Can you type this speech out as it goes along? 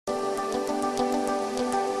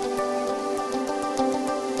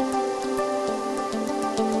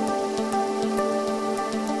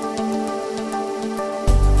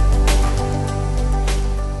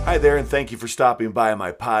there, and thank you for stopping by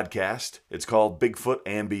my podcast. It's called Bigfoot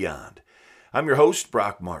and Beyond. I'm your host,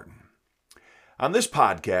 Brock Martin. On this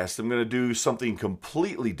podcast, I'm going to do something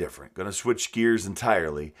completely different. Going to switch gears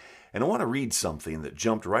entirely, and I want to read something that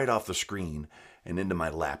jumped right off the screen and into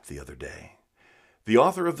my lap the other day. The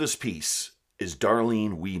author of this piece is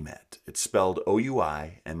Darlene Ouimet. It's spelled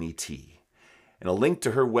O-U-I-M-E-T. And a link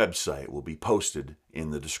to her website will be posted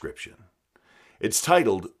in the description. It's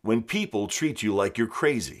titled, When People Treat You Like You're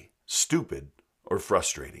Crazy, Stupid, or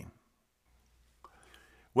Frustrating.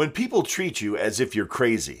 When people treat you as if you're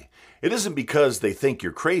crazy, it isn't because they think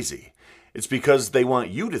you're crazy. It's because they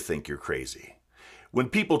want you to think you're crazy. When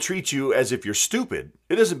people treat you as if you're stupid,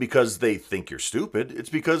 it isn't because they think you're stupid. It's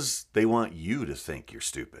because they want you to think you're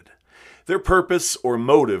stupid. Their purpose or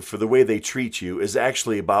motive for the way they treat you is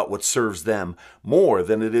actually about what serves them more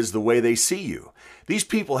than it is the way they see you. These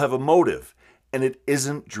people have a motive, and it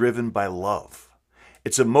isn't driven by love.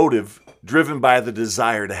 It's a motive driven by the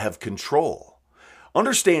desire to have control.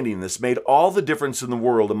 Understanding this made all the difference in the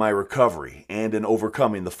world in my recovery and in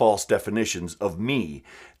overcoming the false definitions of me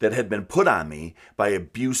that had been put on me by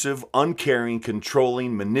abusive, uncaring,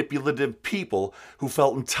 controlling, manipulative people who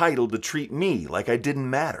felt entitled to treat me like I didn't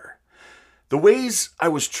matter. The ways I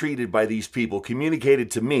was treated by these people communicated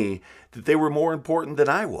to me that they were more important than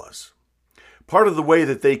I was. Part of the way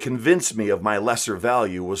that they convinced me of my lesser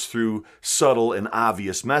value was through subtle and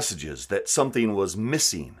obvious messages that something was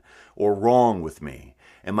missing or wrong with me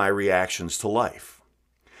and my reactions to life.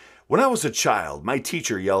 When I was a child, my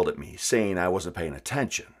teacher yelled at me, saying I wasn't paying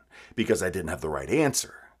attention because I didn't have the right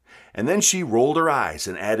answer. And then she rolled her eyes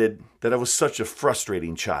and added that I was such a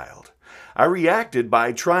frustrating child. I reacted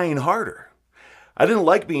by trying harder. I didn't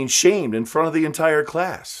like being shamed in front of the entire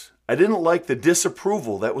class. I didn't like the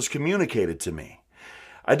disapproval that was communicated to me.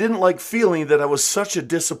 I didn't like feeling that I was such a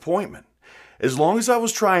disappointment. As long as I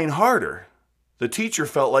was trying harder, the teacher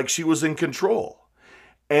felt like she was in control.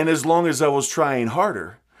 And as long as I was trying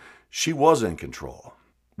harder, she was in control.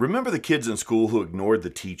 Remember the kids in school who ignored the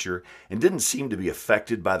teacher and didn't seem to be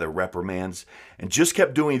affected by the reprimands and just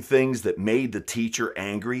kept doing things that made the teacher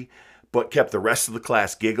angry but kept the rest of the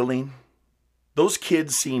class giggling? Those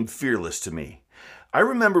kids seemed fearless to me. I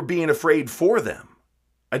remember being afraid for them.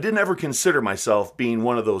 I didn't ever consider myself being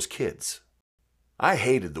one of those kids. I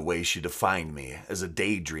hated the way she defined me as a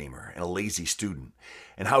daydreamer and a lazy student,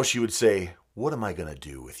 and how she would say, "What am I going to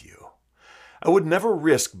do with you?" I would never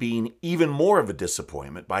risk being even more of a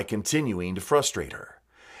disappointment by continuing to frustrate her.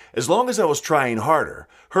 As long as I was trying harder,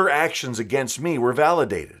 her actions against me were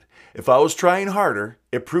validated. If I was trying harder,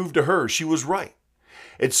 it proved to her she was right.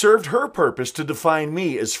 It served her purpose to define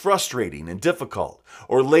me as frustrating and difficult,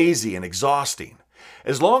 or lazy and exhausting.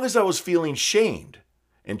 As long as I was feeling shamed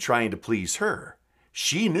and trying to please her,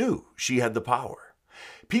 she knew she had the power.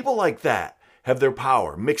 People like that have their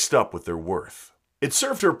power mixed up with their worth. It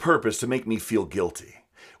served her purpose to make me feel guilty.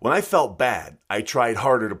 When I felt bad, I tried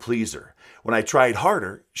harder to please her. When I tried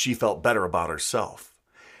harder, she felt better about herself.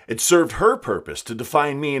 It served her purpose to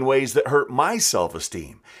define me in ways that hurt my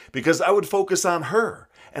self-esteem, because I would focus on her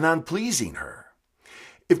and on pleasing her.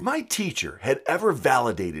 If my teacher had ever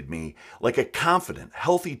validated me like a confident,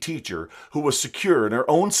 healthy teacher who was secure in her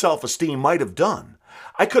own self-esteem might have done,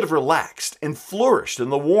 I could have relaxed and flourished in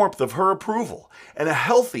the warmth of her approval and a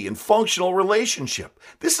healthy and functional relationship.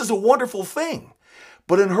 This is a wonderful thing.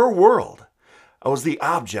 But in her world, I was the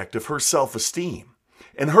object of her self-esteem.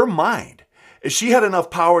 In her mind, if she had enough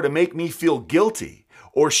power to make me feel guilty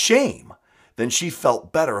or shame, then she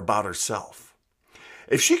felt better about herself.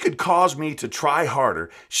 If she could cause me to try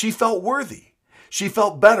harder, she felt worthy. She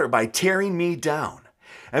felt better by tearing me down.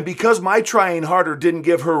 And because my trying harder didn't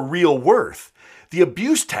give her real worth, the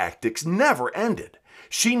abuse tactics never ended.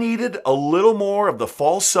 She needed a little more of the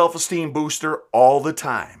false self-esteem booster all the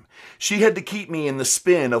time. She had to keep me in the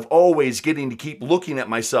spin of always getting to keep looking at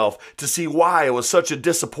myself to see why I was such a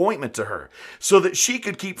disappointment to her, so that she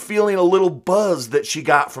could keep feeling a little buzz that she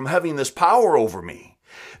got from having this power over me.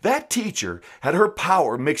 That teacher had her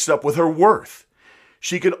power mixed up with her worth.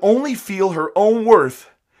 She could only feel her own worth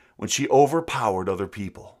when she overpowered other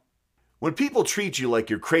people. When people treat you like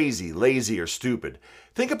you're crazy, lazy, or stupid,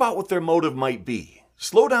 think about what their motive might be.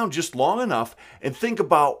 Slow down just long enough and think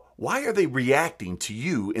about, why are they reacting to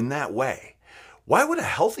you in that way? Why would a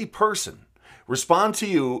healthy person respond to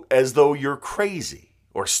you as though you're crazy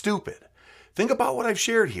or stupid? Think about what I've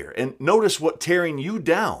shared here and notice what tearing you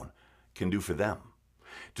down can do for them.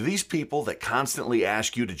 Do these people that constantly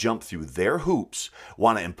ask you to jump through their hoops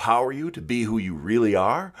want to empower you to be who you really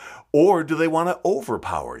are, or do they want to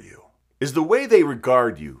overpower you? Is the way they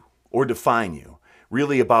regard you or define you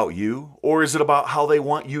really about you, or is it about how they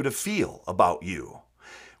want you to feel about you?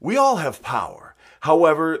 We all have power.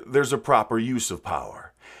 However, there's a proper use of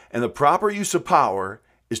power. And the proper use of power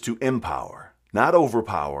is to empower, not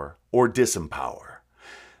overpower or disempower.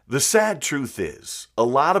 The sad truth is, a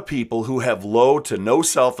lot of people who have low to no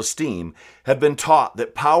self-esteem have been taught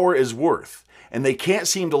that power is worth, and they can't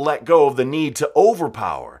seem to let go of the need to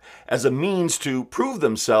overpower as a means to prove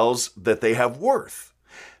themselves that they have worth.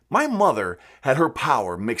 My mother had her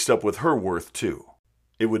power mixed up with her worth too.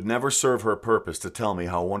 It would never serve her purpose to tell me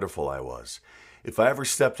how wonderful I was. If I ever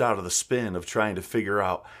stepped out of the spin of trying to figure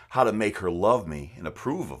out how to make her love me and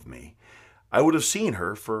approve of me, I would have seen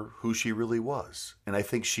her for who she really was, and I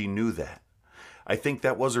think she knew that. I think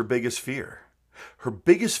that was her biggest fear. Her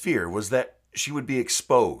biggest fear was that she would be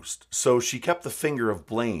exposed, so she kept the finger of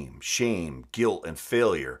blame, shame, guilt, and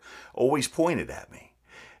failure always pointed at me.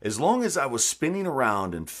 As long as I was spinning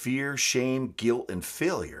around in fear, shame, guilt, and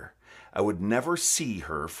failure, I would never see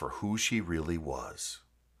her for who she really was.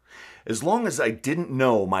 As long as I didn't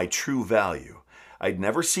know my true value, I'd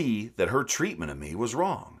never see that her treatment of me was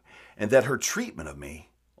wrong, and that her treatment of me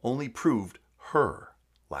only proved her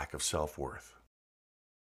lack of self-worth.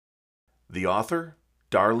 The author,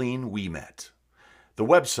 Darlene Ouimet. The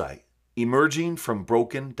website,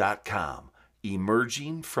 emergingfrombroken.com,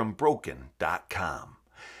 emergingfrombroken.com.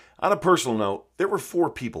 On a personal note, there were 4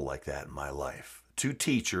 people like that in my life. 2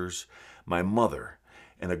 teachers, my mother,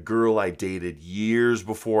 and a girl I dated years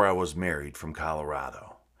before I was married from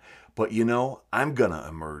Colorado. But you know, I'm gonna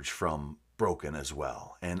emerge from broken as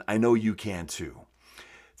well, and I know you can too.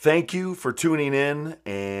 Thank you for tuning in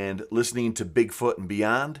and listening to Bigfoot and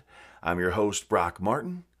Beyond. I'm your host, Brock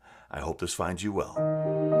Martin. I hope this finds you well.